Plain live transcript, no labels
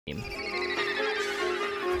game.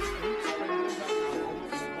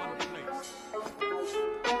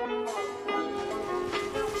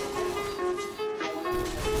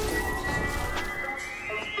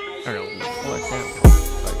 I don't know what that was.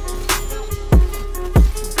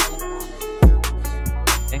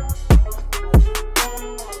 Okay.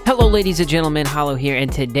 Hello ladies and gentlemen, Hollow here,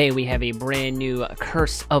 and today we have a brand new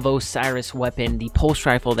Curse of Osiris weapon, the pulse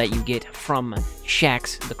rifle that you get from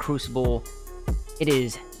Shaxx, the Crucible. It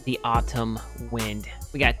is the Autumn Wind.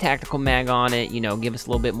 We got tactical mag on it, you know, give us a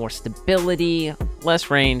little bit more stability, less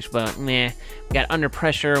range, but meh. We got under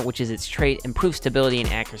pressure, which is its trait, improved stability and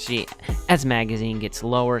accuracy as magazine gets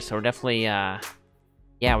lower. So we're definitely, yeah,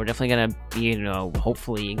 we're definitely gonna be, you know,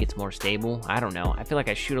 hopefully it gets more stable. I don't know. I feel like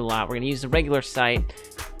I shoot a lot. We're gonna use the regular sight.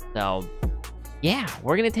 So yeah,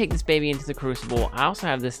 we're gonna take this baby into the Crucible. I also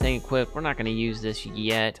have this thing equipped. We're not gonna use this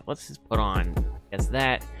yet. Let's just put on, I guess,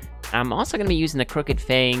 that. I'm also going to be using the Crooked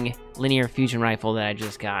Fang linear fusion rifle that I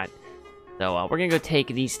just got. So we're going to go take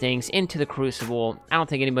these things into the Crucible. I don't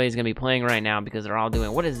think anybody's going to be playing right now because they're all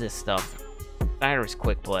doing... What is this stuff? Osiris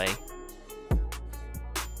quick play.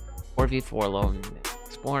 4v4 low.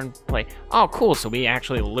 Explore and play. Oh, cool. So we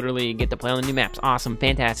actually literally get to play on the new maps. Awesome.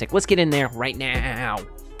 Fantastic. Let's get in there right now.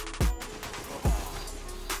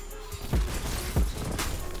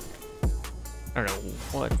 I don't know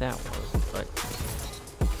what that was, but...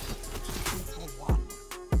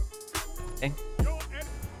 Okay.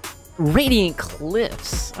 Radiant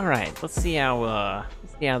Cliffs. All right, let's see how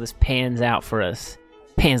this pans out for us.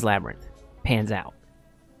 Pan's Labyrinth pans out.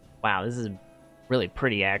 Wow, this is really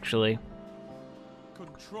pretty, actually.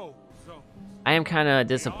 I am kind of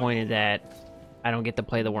disappointed that I don't get to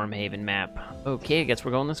play the Wormhaven map. Okay, I guess we're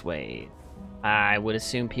going this way. I would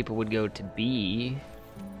assume people would go to B,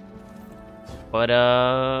 but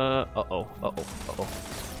uh-oh.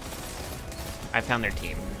 I found their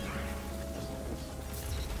team.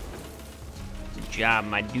 Good job,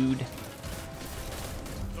 my dude.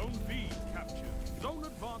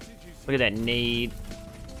 Look at that nade.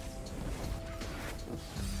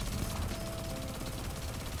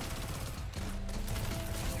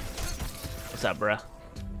 What's up, bruh?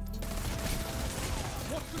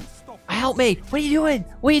 Help me! What are you doing?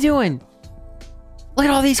 What are you doing? Look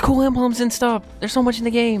at all these cool emblems and stuff. There's so much in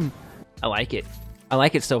the game. I like it. I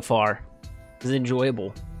like it so far. This is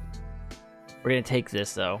enjoyable. We're gonna take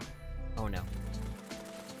this, though. Oh, no.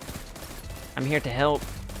 I'm here to help.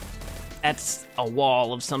 That's a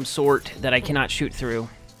wall of some sort that I cannot shoot through.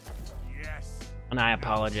 And I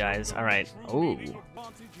apologize. All right. Oh.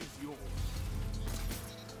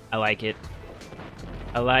 I like it.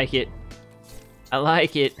 I like it. I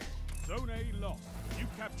like it.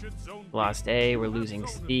 Lost A. We're losing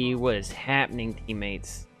C. What is happening,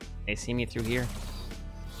 teammates? They see me through here?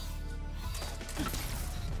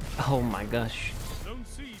 Oh my gosh.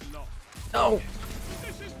 No!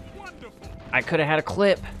 I could have had a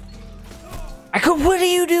clip. What are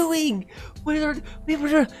you doing? Wow.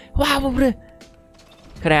 Could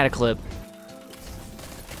have had a clip.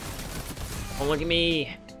 Oh, look at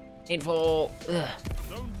me. Painful. Ugh.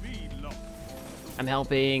 I'm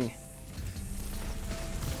helping.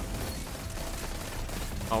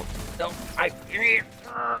 Oh, no.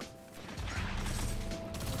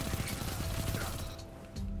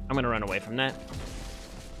 I'm gonna run away from that.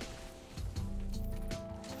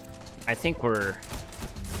 I think we're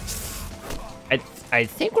in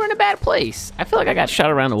a bad place. I feel like I got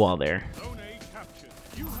shot around the wall there.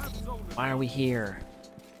 Why are we here?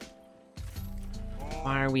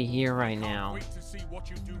 Why are we here right now?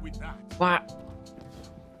 Why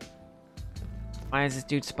is this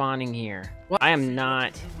dude spawning here? I am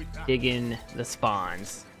not digging the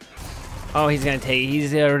spawns. Oh, he's gonna take...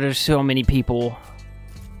 There's so many people.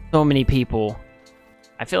 So many people.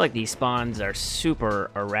 I feel like these spawns are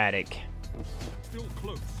super erratic.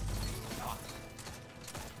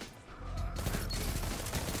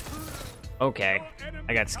 Okay,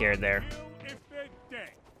 I got scared there.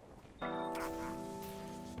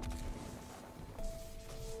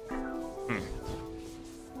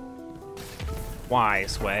 Why,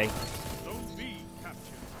 Sway?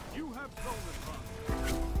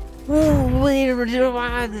 Ooh, wait, look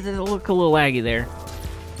a little laggy there.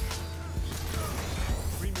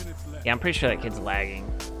 Yeah, I'm pretty sure that kid's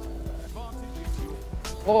lagging.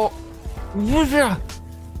 Oh,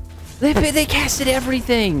 they casted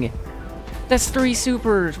everything. That's 3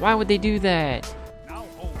 supers. Why would they do that?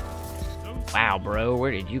 Wow, bro,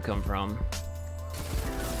 where did you come from?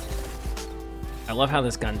 I love how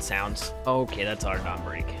this gun sounds. Okay, that's our dot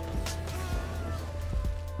break.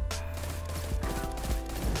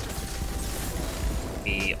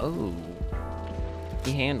 Oh.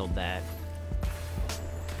 He handled that.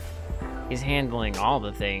 He's handling all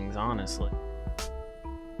the things, honestly.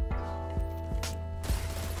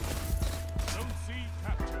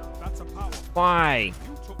 Why?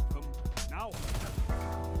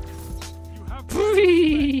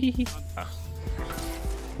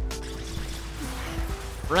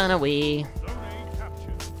 Run away.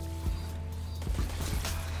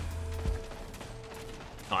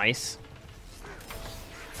 Nice.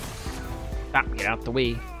 Stop, get out the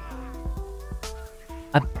way.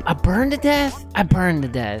 I burned to death? I burned to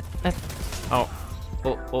death.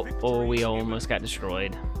 Oh, we almost got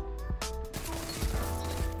destroyed.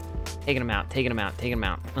 Taking him out, taking him out, taking him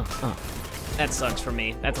out. That sucks for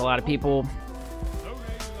me. That's a lot of people.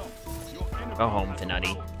 Go home,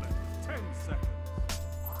 Finutty.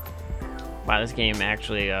 Wow, this game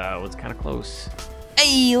actually was kind of close.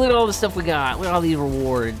 Hey, look at all the stuff we got. Look at all these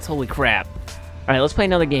rewards. Holy crap. All right, let's play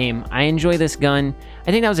another game. I enjoy this gun.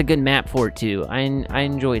 I think that was a good map for it, too. I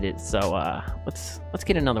enjoyed it, so let's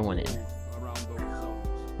get another one in.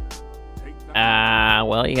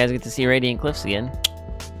 Well, you guys get to see Radiant Cliffs again.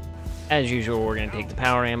 As usual, we're gonna take the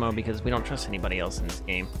power ammo because we don't trust anybody else in this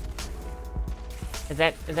game. Is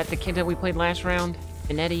that the kid that we played last round?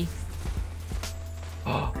 Finetti?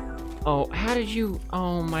 Oh, how did you...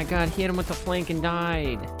 Oh my god, he hit him with the flank and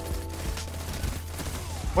died.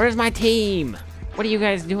 Where's my team? What are you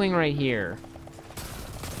guys doing right here?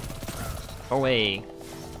 Away.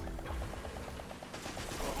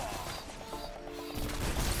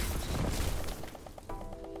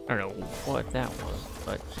 I don't know what that was,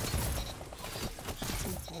 but...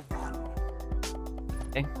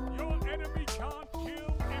 Okay.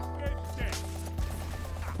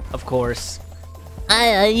 Of course.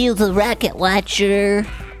 I use a rocket launcher.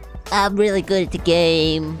 I'm really good at the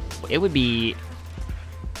game. It would be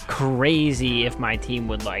crazy if my team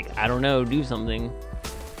would, like, I don't know, do something.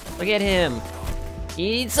 Look at him.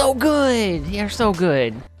 He's so good. You're so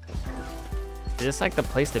good. Is this like the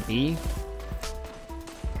place to be?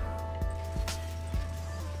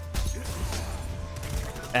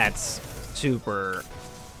 That's super.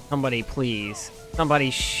 Somebody please.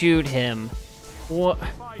 Somebody shoot him. What?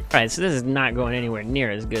 Alright, so this is not going anywhere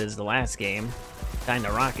near as good as the last game. Dying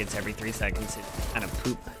to rockets every 3 seconds. It's kind of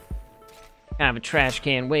poop. Kind of a trash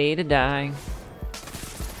can way to die.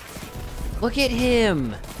 Look at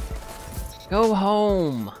him. Go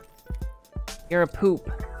home. You're a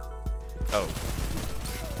poop. Oh.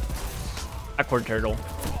 Awkward turtle.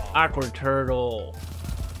 Awkward turtle.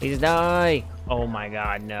 Please die. Oh my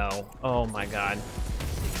god, no. Oh my god.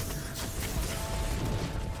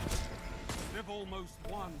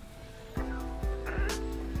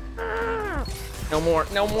 No more,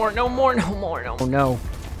 no more, no more, no more, no. Oh no.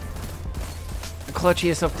 The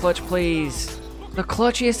clutchiest of clutch plays. The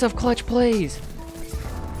clutchiest of clutch plays.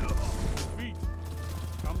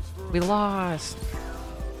 We lost.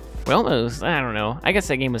 We almost, I don't know. I guess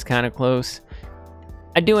that game was kind of close.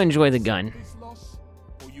 I do enjoy the gun.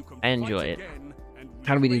 I enjoy it.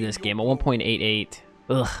 How do we do this game? A 1.88.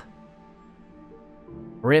 Ugh.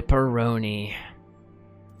 Ripperoni.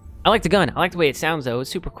 I like the gun. I like the way it sounds, though. It's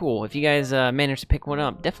super cool. If you guys manage to pick one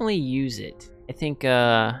up, definitely use it. I think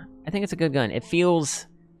it's a good gun. It feels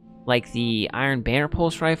like the Iron Banner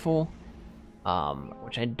pulse rifle,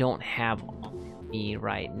 which I don't have on me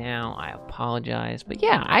right now. I apologize, but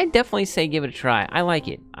yeah, I definitely say give it a try. I like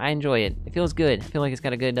it. I enjoy it. It feels good. I feel like it's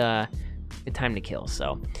got a good time to kill.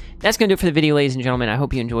 So that's gonna do it for the video, ladies and gentlemen. I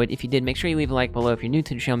hope you enjoyed. If you did, make sure you leave a like below. If you're new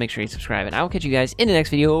to the channel, make sure you subscribe, and I will catch you guys in the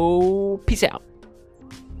next video. Peace out.